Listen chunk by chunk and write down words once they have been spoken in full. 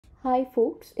Hi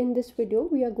folks, in this video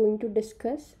we are going to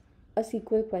discuss a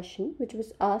SQL question which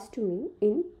was asked to me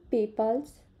in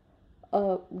PayPal's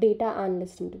data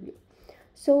analyst interview.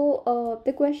 So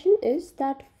the question is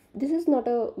that this is not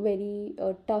a very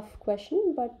tough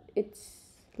question, but it's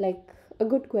like a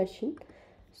good question.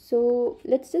 So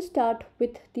let's just start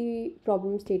with the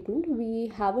problem statement.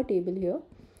 We have a table here.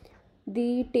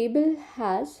 The table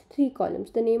has three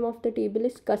columns. The name of the table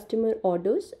is customer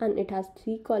orders and it has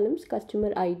three columns: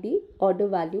 customer ID, order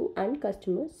value, and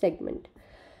customer segment.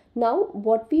 Now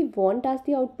what we want as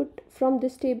the output from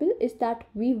this table is that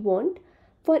we want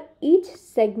for each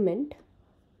segment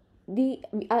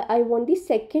I want the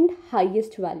second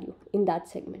highest value in that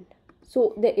segment.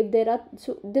 So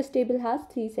this table has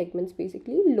three segments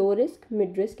basically: low risk,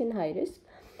 mid risk, and high risk.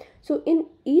 So in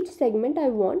each segment I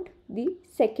want the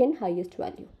second highest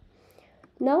value.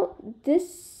 Now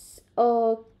this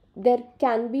there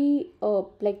can be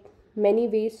like many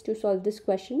ways to solve this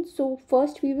question. So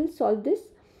first we will solve this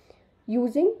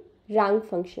using rank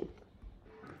function.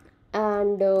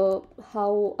 And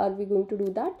how are we going to do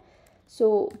that?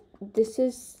 So this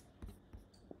is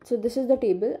the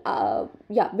table.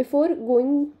 Before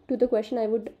going to the question, I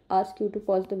would ask you to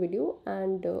pause the video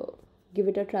and give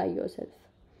it a try yourself,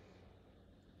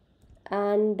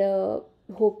 and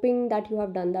hoping that you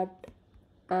have done that.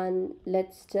 And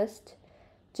let's just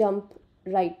jump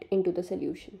right into the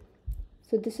solution.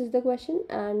 So this is the question,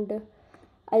 and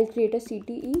I'll create a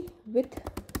CTE with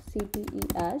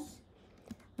CTE as,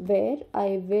 where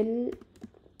I will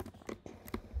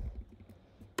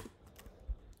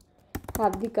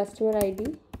have the customer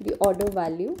ID, the order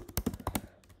value,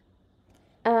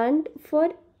 and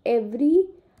for every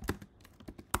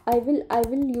I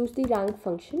will use the rank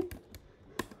function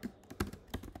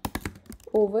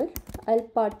over. I'll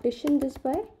partition this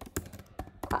by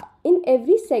in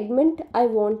every segment I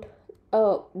want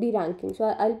the ranking. So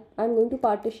I'm going to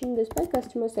partition this by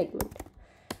customer segment,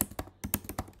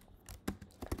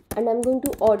 and I'm going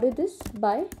to order this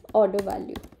by order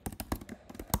value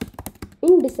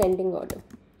in descending order.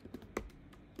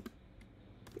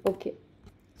 Okay,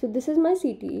 so this is my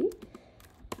CTE.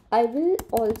 I will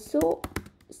also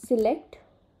select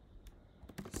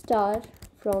star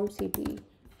from CTE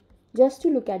just to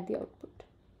look at the output.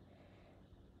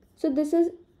 So this is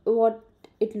what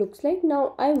it looks like.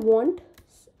 Now I want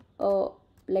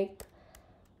like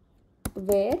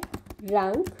where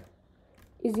rank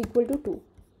is equal to 2.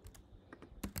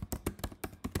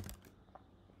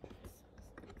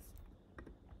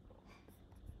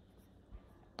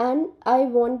 And I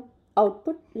want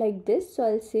output like this. So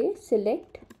I'll say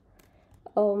select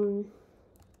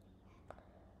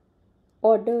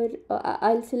order.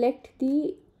 I'll select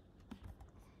the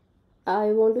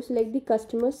I want to select the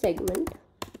customer segment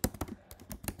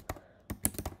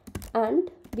and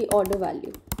the order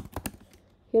value.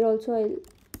 Here also I'll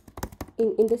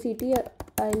in the CT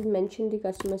I'll mention the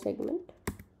customer segment.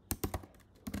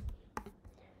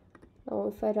 Now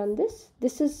if I run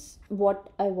this is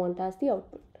what I want as the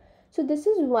output. So this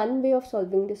is one way of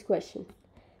solving this question.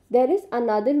 There is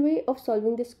another way of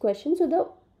solving this question. So the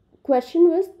question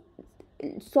was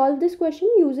solve this question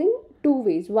using two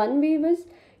ways. One way was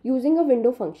using a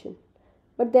window function,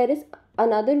 but there is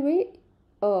another way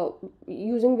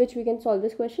using which we can solve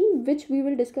this question, which we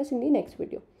will discuss in the next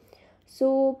video.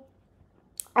 So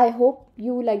I hope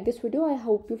you like this video. I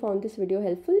hope you found this video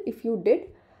helpful. If you did,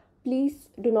 please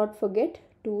do not forget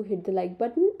to hit the like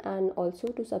button and also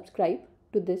to subscribe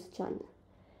to this channel.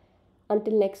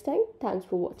 Until next time, thanks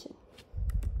for watching.